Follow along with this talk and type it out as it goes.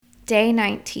Day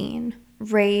 19,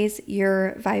 raise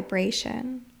your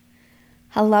vibration.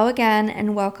 Hello again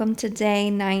and welcome to day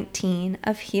 19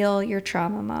 of Heal Your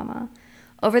Trauma Mama.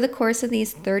 Over the course of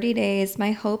these 30 days,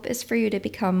 my hope is for you to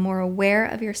become more aware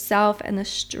of yourself and the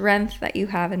strength that you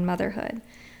have in motherhood.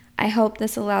 I hope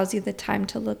this allows you the time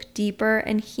to look deeper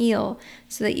and heal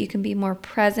so that you can be more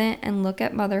present and look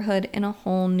at motherhood in a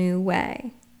whole new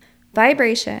way.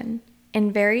 Vibration,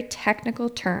 in very technical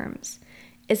terms,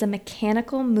 is a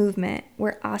mechanical movement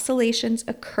where oscillations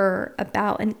occur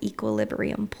about an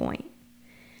equilibrium point.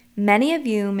 Many of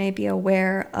you may be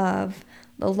aware of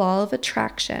the law of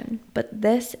attraction, but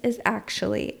this is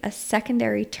actually a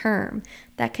secondary term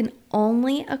that can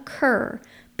only occur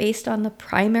based on the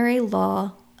primary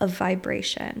law of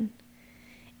vibration.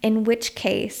 In which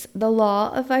case, the law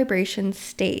of vibration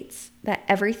states that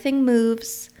everything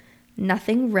moves,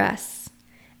 nothing rests,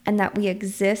 and that we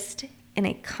exist in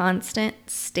a constant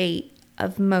state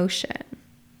of motion.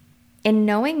 In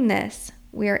knowing this,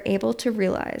 we are able to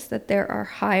realize that there are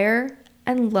higher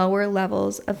and lower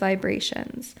levels of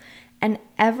vibrations, and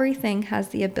everything has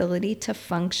the ability to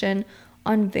function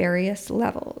on various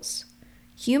levels.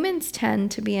 Humans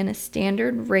tend to be in a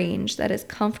standard range that is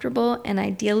comfortable and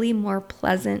ideally more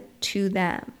pleasant to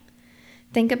them.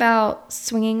 Think about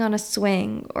swinging on a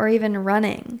swing or even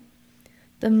running.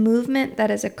 The movement that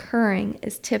is occurring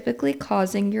is typically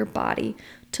causing your body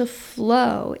to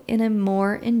flow in a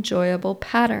more enjoyable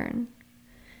pattern.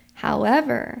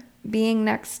 However, being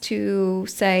next to,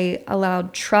 say, a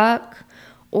loud truck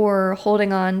or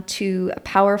holding on to a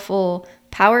powerful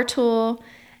power tool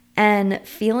and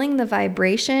feeling the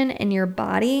vibration in your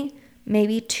body may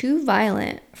be too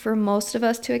violent for most of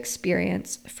us to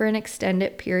experience for an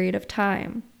extended period of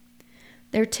time.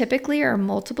 There typically are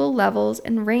multiple levels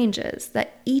and ranges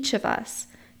that each of us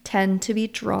tend to be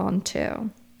drawn to.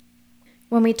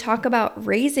 When we talk about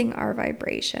raising our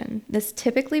vibration, this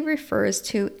typically refers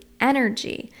to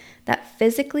energy that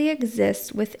physically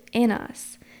exists within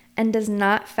us and does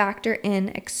not factor in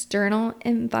external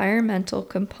environmental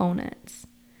components.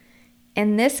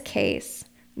 In this case,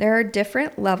 there are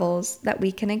different levels that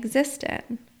we can exist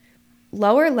in.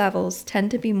 Lower levels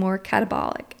tend to be more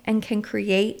catabolic and can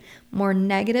create more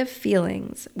negative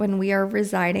feelings when we are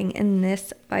residing in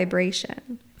this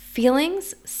vibration.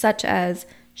 Feelings such as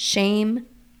shame,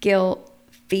 guilt,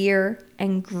 fear,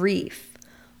 and grief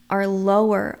are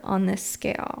lower on this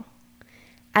scale.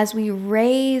 As we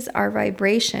raise our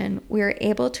vibration, we are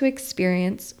able to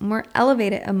experience more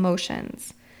elevated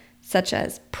emotions such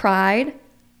as pride,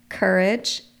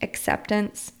 courage,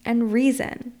 acceptance, and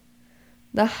reason.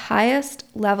 The highest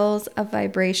levels of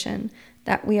vibration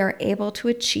that we are able to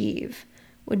achieve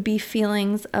would be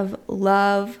feelings of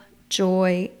love,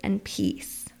 joy, and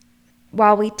peace.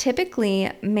 While we typically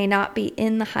may not be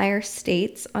in the higher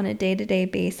states on a day-to-day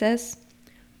basis,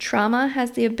 trauma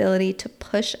has the ability to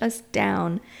push us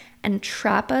down and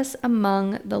trap us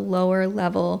among the lower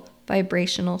level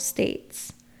vibrational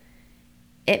states.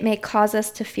 It may cause us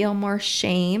to feel more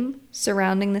shame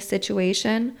surrounding the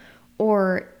situation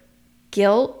or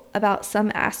guilt about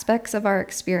some aspects of our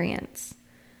experience.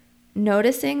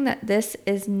 Noticing that this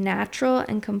is natural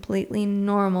and completely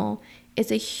normal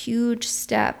is a huge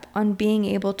step on being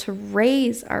able to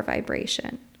raise our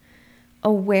vibration.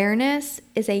 Awareness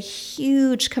is a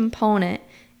huge component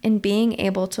in being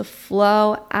able to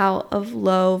flow out of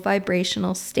low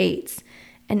vibrational states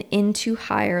and into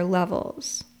higher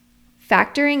levels.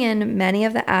 Factoring in many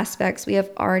of the aspects we have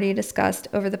already discussed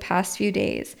over the past few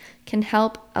days can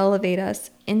help elevate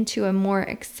us into a more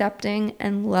accepting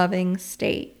and loving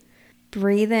state.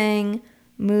 Breathing,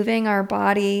 moving our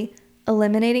body,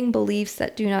 eliminating beliefs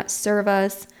that do not serve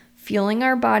us, fueling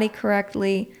our body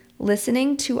correctly,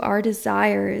 listening to our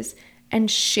desires, and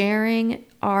sharing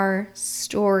our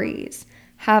stories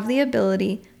have the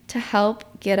ability to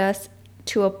help get us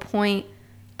to a point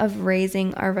of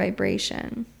raising our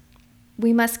vibration.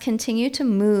 We must continue to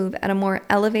move at a more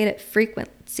elevated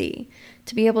frequency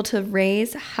to be able to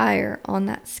raise higher on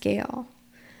that scale.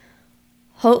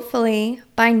 Hopefully,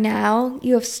 by now,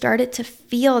 you have started to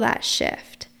feel that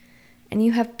shift and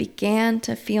you have began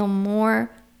to feel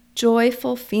more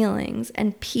joyful feelings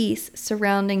and peace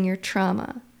surrounding your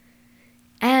trauma.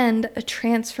 And a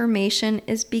transformation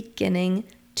is beginning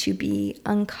to be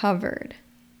uncovered.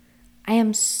 I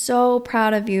am so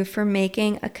proud of you for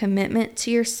making a commitment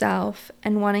to yourself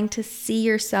and wanting to see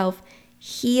yourself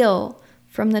heal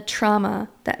from the trauma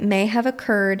that may have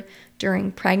occurred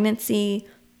during pregnancy,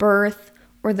 birth,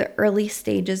 or the early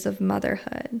stages of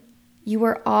motherhood. You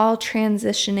are all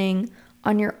transitioning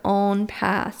on your own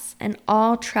paths and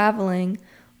all traveling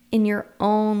in your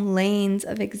own lanes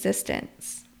of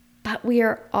existence. but we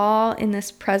are all in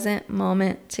this present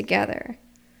moment together.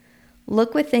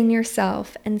 Look within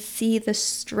yourself and see the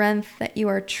strength that you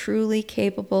are truly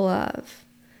capable of.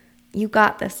 You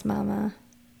got this, mama.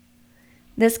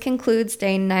 This concludes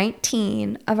day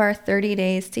 19 of our 30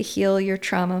 days to heal your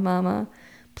trauma, mama.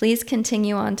 Please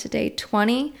continue on to day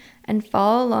 20 and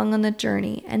follow along on the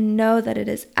journey and know that it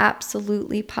is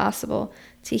absolutely possible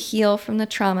to heal from the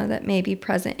trauma that may be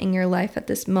present in your life at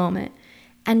this moment,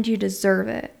 and you deserve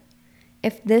it.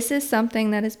 If this is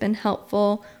something that has been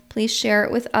helpful, please share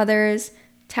it with others,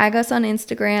 tag us on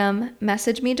Instagram,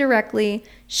 message me directly,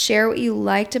 share what you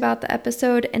liked about the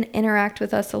episode, and interact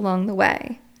with us along the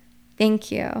way.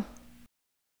 Thank you.